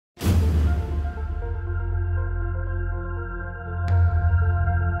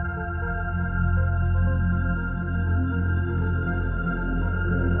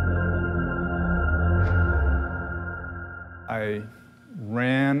I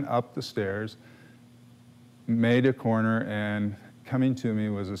ran up the stairs, made a corner, and coming to me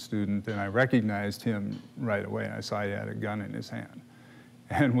was a student, and I recognized him right away. I saw he had a gun in his hand.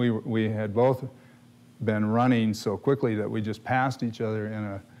 And we had both been running so quickly that we just passed each other in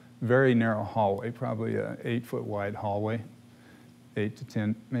a very narrow hallway, probably an 8-foot wide hallway, 8 to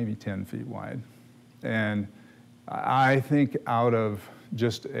 10, maybe 10 feet wide. And I think out of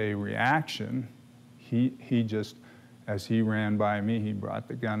just a reaction, he just, as he ran by me, he brought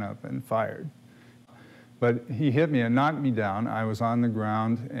the gun up and fired. But he hit me and knocked me down. I was on the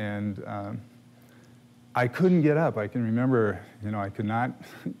ground, and I couldn't get up. I can remember, I could not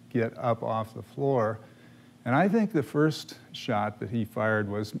get up off the floor. And I think the first shot that he fired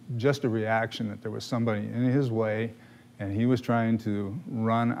was just a reaction that there was somebody in his way, and he was trying to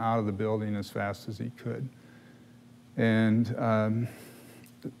run out of the building as fast as he could. And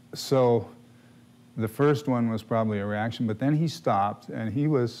so the first one was probably a reaction, but then he stopped, and he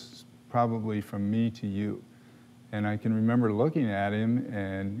was probably from me to you. And I can remember looking at him,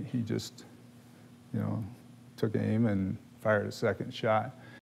 and he just, took aim and fired a second shot.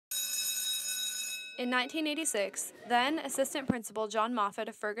 In 1986, then Assistant Principal John Moffett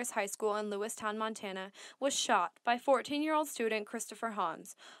of Fergus High School in Lewistown, Montana, was shot by 14-year-old student Christopher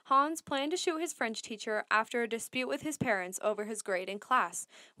Hans. Hans planned to shoot his French teacher after a dispute with his parents over his grade in class,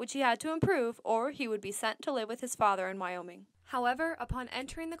 which he had to improve or he would be sent to live with his father in Wyoming. However, upon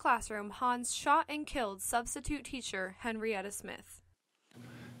entering the classroom, Hans shot and killed substitute teacher Henrietta Smith.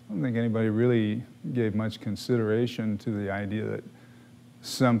 I don't think anybody really gave much consideration to the idea that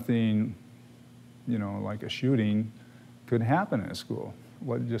something like a shooting could happen in a school.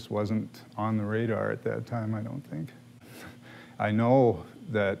 It just wasn't on the radar at that time, I don't think. I know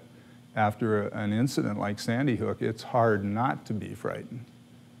that after an incident like Sandy Hook, it's hard not to be frightened.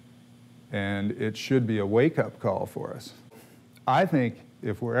 And it should be a wake-up call for us. I think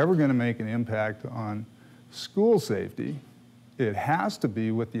if we're ever going to make an impact on school safety, it has to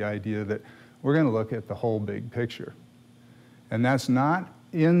be with the idea that we're going to look at the whole big picture. And that's not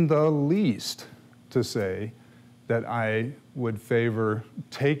in the least to say that I would favor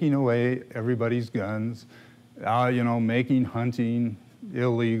taking away everybody's guns, making hunting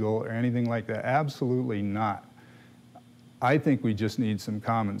illegal or anything like that. Absolutely not. I think we just need some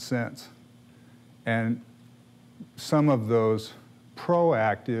common sense. And some of those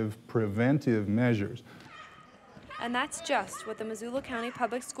proactive, preventive measures. And that's just what the Missoula County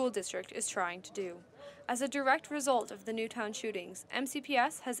Public School District is trying to do. As a direct result of the Newtown shootings,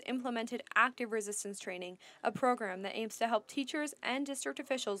 MCPS has implemented active resistance training, a program that aims to help teachers and district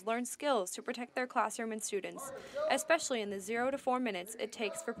officials learn skills to protect their classroom and students, especially in the 0 to 4 minutes it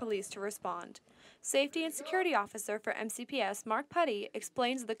takes for police to respond. Safety and Security Officer for MCPS, Mark Putty,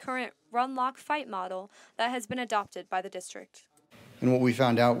 explains the current run, lock, fight model that has been adopted by the district. And what we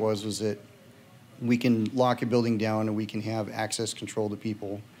found out was that we can lock a building down and we can have access control to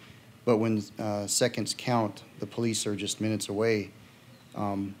people. But when seconds count, the police are just minutes away.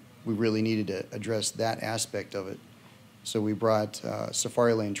 We really needed to address that aspect of it. So we brought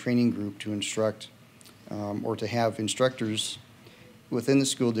Safari Land Training Group to instruct or to have instructors within the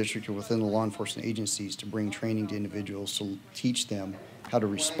school district or within the law enforcement agencies to bring training to individuals to teach them how to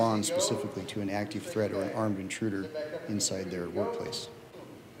respond specifically to an active threat or an armed intruder inside their workplace.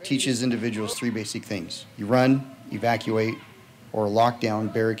 Teaches individuals 3 basic things. You run, evacuate, or lock down,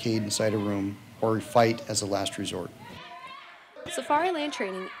 barricade inside a room, or fight as a last resort. Safari Land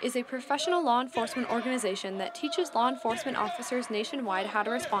Training is a professional law enforcement organization that teaches law enforcement officers nationwide how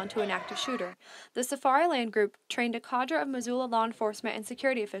to respond to an active shooter. The Safari Land Group trained a cadre of Missoula law enforcement and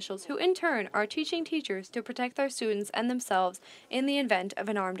security officials who in turn are teaching teachers to protect their students and themselves in the event of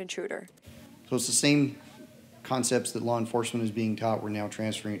an armed intruder. So it's the same concepts that law enforcement is being taught, we're now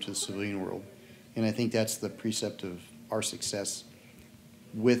transferring it to the civilian world. And I think that's the precept of our success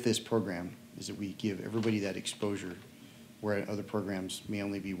with this program, is that we give everybody that exposure where other programs may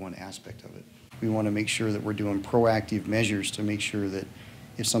only be one aspect of it. We want to make sure that we're doing proactive measures to make sure that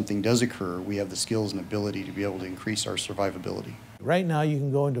if something does occur, we have the skills and ability to be able to increase our survivability. Right now you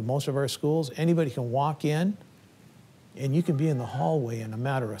can go into most of our schools, anybody can walk in and you can be in the hallway in a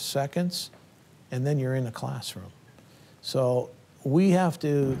matter of seconds and then you're in the classroom. So we have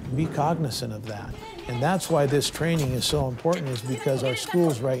to be cognizant of that. And that's why this training is so important, is because our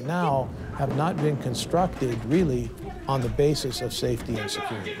schools right now have not been constructed really on the basis of safety and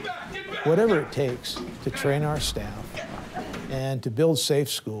security. Whatever it takes to train our staff and to build safe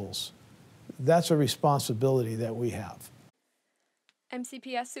schools, that's a responsibility that we have.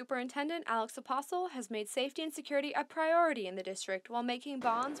 MCPS Superintendent Alex Apostle has made safety and security a priority in the district while making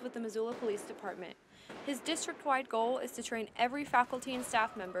bonds with the Missoula Police Department. His district-wide goal is to train every faculty and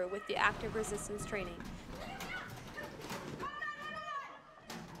staff member with the active resistance training.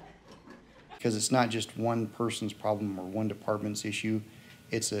 Because it's not just one person's problem or one department's issue,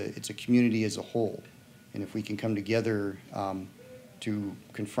 it's a community as a whole. And if we can come together to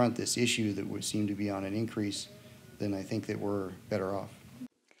confront this issue that would seem to be on an increase, then I think that we're better off.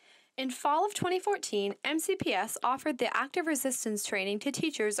 In fall of 2014, MCPS offered the active resistance training to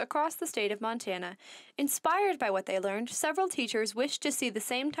teachers across the state of Montana. Inspired by what they learned, several teachers wished to see the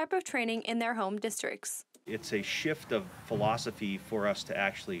same type of training in their home districts. It's a shift of philosophy for us to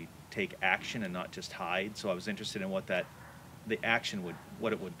actually take action and not just hide. So I was interested in what the action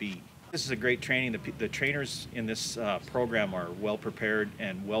would be. This is a great training. The trainers in this program are well prepared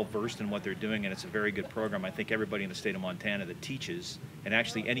and well versed in what they're doing, and it's a very good program. I think everybody in the state of Montana that teaches, and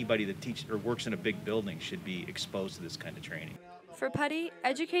actually anybody that teaches or works in a big building, should be exposed to this kind of training. For Putty,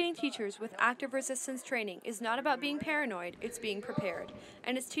 educating teachers with active resistance training is not about being paranoid, it's being prepared,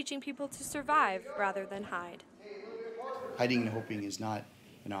 and it's teaching people to survive rather than hide. Hiding and hoping is not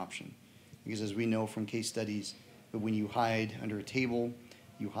an option, because as we know from case studies, that when you hide under a table,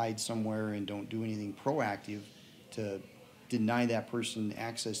 you hide somewhere and don't do anything proactive to deny that person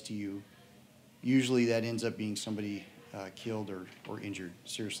access to you, usually that ends up being somebody killed or injured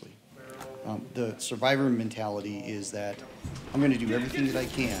seriously. The survivor mentality is that I'm going to do everything that I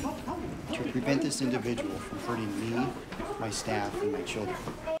can to prevent this individual from hurting me, my staff, and my children.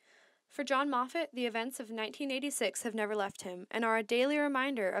 For John Moffat, the events of 1986 have never left him and are a daily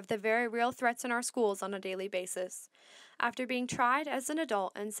reminder of the very real threats in our schools on a daily basis. After being tried as an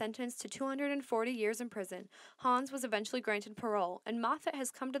adult and sentenced to 240 years in prison, Hans was eventually granted parole, and Moffat has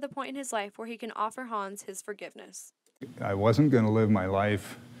come to the point in his life where he can offer Hans his forgiveness. I wasn't going to live my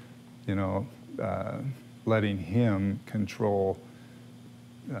life, letting him control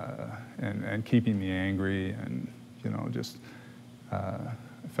and keeping me angry, and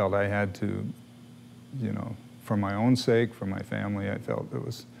I felt I had to, for my own sake, for my family, I felt it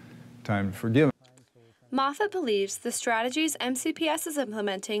was time to forgive him. Moffat believes the strategies MCPS is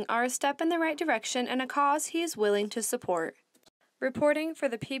implementing are a step in the right direction and a cause he is willing to support. Reporting for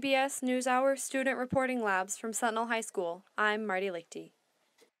the PBS NewsHour Student Reporting Labs from Sentinel High School, I'm Marti Liechty.